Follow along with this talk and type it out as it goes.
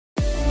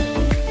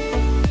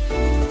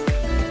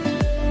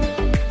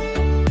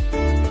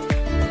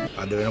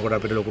බලනකොට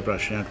අපිට ලොකු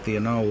ප්‍රශ්නයක්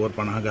තියෙනවා ඕවර්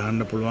 50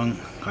 ගහන්න පුළුවන්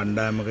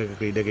කණ්ඩායමක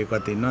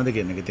ක්‍රීඩකයෙක්වත් ඉන්නවද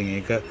කියන එක. ඉතින්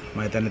ඒක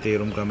මම හිතන්නේ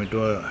තේරුම්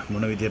කමිටුව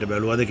මොන විදියට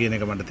බැලුවද කියන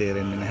එක මට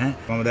තේරෙන්නේ නැහැ.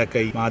 මම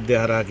දැක්කයි මාධ්‍ය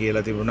හරහා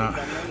කියලා තිබුණා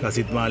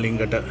ලසිත්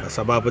මාලිංගට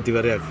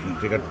සභාපතිවරයා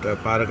ක්‍රිකට්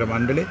පාලක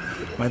මණ්ඩලේ.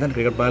 මම හිතන්නේ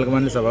ක්‍රිකට් පාලක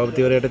මණ්ඩලේ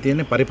සභාපතිවරයාට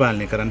තියෙන්නේ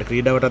පරිපාලනය කරන්න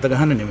ක්‍රීඩාවට අත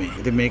ගහන්න නෙමෙයි.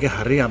 ඉතින් මේක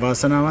හරි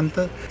අවාසනාවන්ත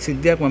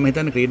සිද්ධියක්. මම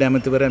හිතන්නේ ක්‍රීඩා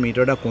ඇමතිවරයා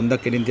මීට වඩා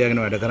කොන්දක් එලින්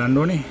තියාගෙන වැඩ කරන්න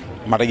ඕනේ.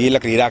 මට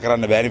ගිහිල්ලා ක්‍රීඩා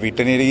කරන්න බෑනේ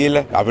පිට්ටනියට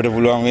ගිහිල්ලා. අපිට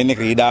පුළුවන් වෙන්නේ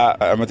ක්‍රීඩා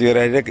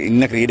ඇමතිවරයාට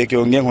ඉන්න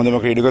ක්‍රීඩකයෝන්ගෙන් හොඳම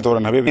ක්‍රීඩකයෝ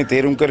තෝරන්න. හැබැයි මේ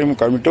තේරුම් කරීම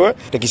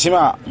කමිටුවට කිසිම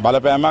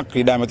බලපෑමක්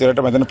ක්‍රීඩා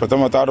ඇමතිවරයාට මෙතන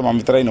ප්‍රථම වතාවට මම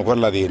විතරයි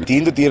නොකරලා තියෙන්නේ.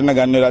 තීන්දුව తీරන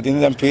ගන්න වෙලා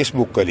තියෙන්නේ දැන්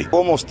Facebook වලින්.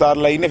 කොහොම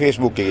ඔස්තාර්ලා ඉන්නේ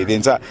Facebook එකේ. ඒ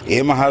නිසා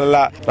එහෙම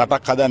හරලා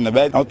රටක් හදන්න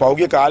බෑ. නමුත්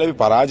පෞද්ගලික කාලේ අපි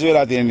පරාජය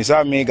වෙලා තියෙන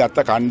නිසා මේ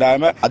ගත්ත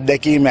කණ්ඩායම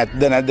අත්දැකීම්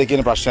ඇද්ද නැද්ද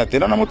කියන ප්‍රශ්නයක්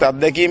තියෙනවා. නමුත්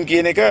අත්දැකීම්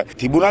කියන එක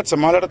තිබුණත්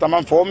සමහරවිට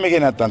තමන් ෆෝම්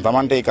එකේ නැත්තම්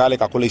තමන්ට ඒ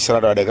කාලේ කකුල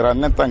ඉස්සරහට වැඩ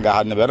කරන්නේ නැත්තම්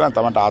ගහන්න බැරි නම්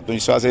තමන්ට ආත්ම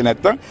විශ්වාසය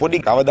නැත්තම්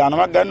පොඩි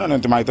අවදානමක් ගන්න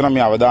ඕනේ. මම හිතනවා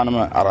මේ අවදානම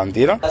අරන්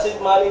තියෙනවා. ලසිත්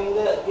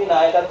මාලිංගගේ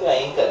නායකත්වය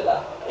අයින් කළා.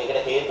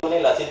 ඒකට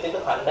හේතුුනේ ලසිත් එක්ක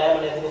කණ්ඩායම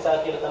නැති නිසා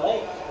කියලා තමයි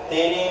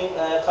තේරීම්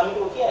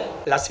කමිටුව කියන්නේ.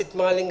 ලසිත්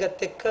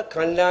මාලිංගත් එක්ක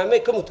කණ්ඩායම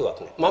එකමුතුවක්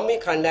නෑ. මම මේ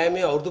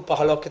කණ්ඩායමේ අවුරුදු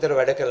 15ක් විතර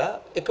වැඩ කළා.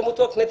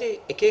 එකමුතුවක් නැති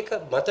එක එක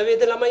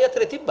මතවේද ළමයි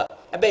අතර තිබ්බා.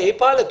 හැබැයි ඒ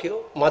පාලකයෝ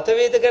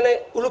මතවේද ගැන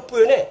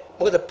උලුප්පුවේ නෑ.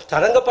 මොකද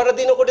තරඟ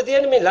පරදිනකොට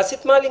තියෙන්නේ මේ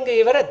ලසිත්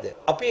මාලිංගගේ වැරද්ද.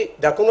 අපි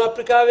දකුණු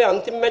අප්‍රිකාවේ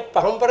අන්තිම මැච්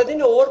පහම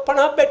පරදින්නේ ඕවර්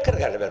 50ක් බැට්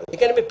කරගන්න බැරුව. ඒ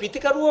කියන්නේ මේ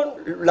පිටිකරුවෝ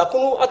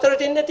ලකුණු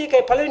අතරට එන්නේ නැති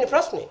එකයි පළවෙනි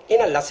ප්‍රශ්නේ.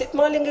 එහෙනම් ලසිත්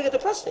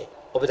මාලිංගගේද ප්‍රශ්නේ.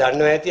 ඔබ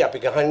දන්නවා ඇති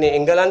අපි ගහන්නේ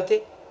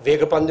එංගලන්තේ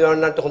වේග පන්දු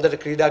යවන්නන්ට හොඳට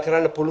ක්‍රීඩා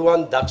කරන්න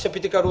පුළුවන් දක්ෂ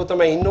පිටිකරුවෝ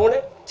තමයි ඉන්න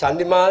ඕනේ.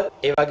 චන්දිමාල්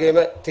ඒ වගේම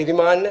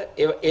තිරිමාන්න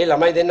ඒ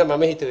ළමයි දෙන්න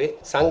මම හිතුවේ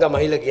සංග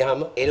මහිල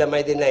ගියාම ඒ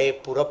ළමයි දෙන්න ඒ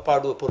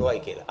පුරප්පාඩුව පුරවයි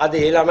කියලා. අද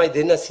ඒ ළමයි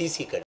දෙන්න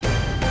CC කරා.